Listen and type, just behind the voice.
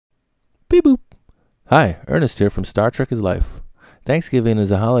Beep boop. Hi, Ernest here from Star Trek is Life. Thanksgiving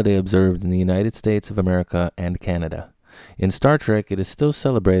is a holiday observed in the United States of America and Canada. In Star Trek, it is still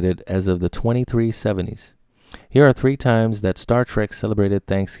celebrated as of the 2370s. Here are 3 times that Star Trek celebrated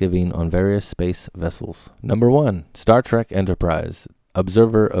Thanksgiving on various space vessels. Number 1, Star Trek Enterprise,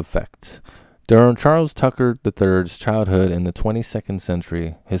 Observer of Facts. During Charles Tucker III's childhood in the 22nd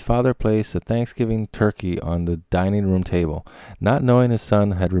century, his father placed a Thanksgiving turkey on the dining room table, not knowing his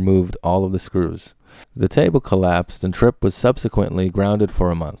son had removed all of the screws. The table collapsed and Trip was subsequently grounded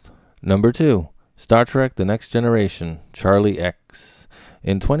for a month. Number 2, Star Trek The Next Generation, Charlie X.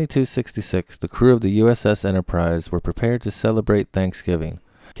 In 2266, the crew of the USS Enterprise were prepared to celebrate Thanksgiving.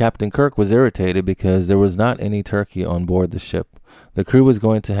 Captain Kirk was irritated because there was not any turkey on board the ship. The crew was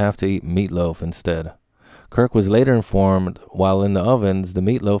going to have to eat meatloaf instead. Kirk was later informed while in the ovens, the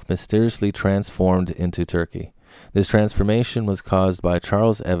meatloaf mysteriously transformed into turkey. This transformation was caused by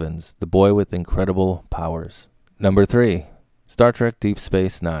Charles Evans, the boy with incredible powers. Number 3, Star Trek Deep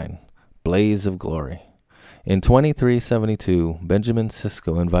Space Nine, Blaze of Glory. In 2372, Benjamin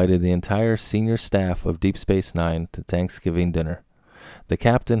Sisko invited the entire senior staff of Deep Space Nine to Thanksgiving dinner. The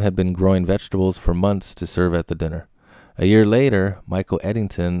captain had been growing vegetables for months to serve at the dinner. A year later, Michael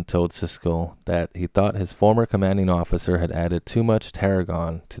Eddington told Sisko that he thought his former commanding officer had added too much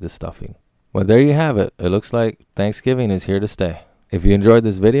tarragon to the stuffing. Well, there you have it. It looks like Thanksgiving is here to stay. If you enjoyed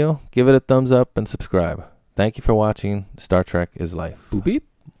this video, give it a thumbs up and subscribe. Thank you for watching. Star Trek is Life. Boop beep.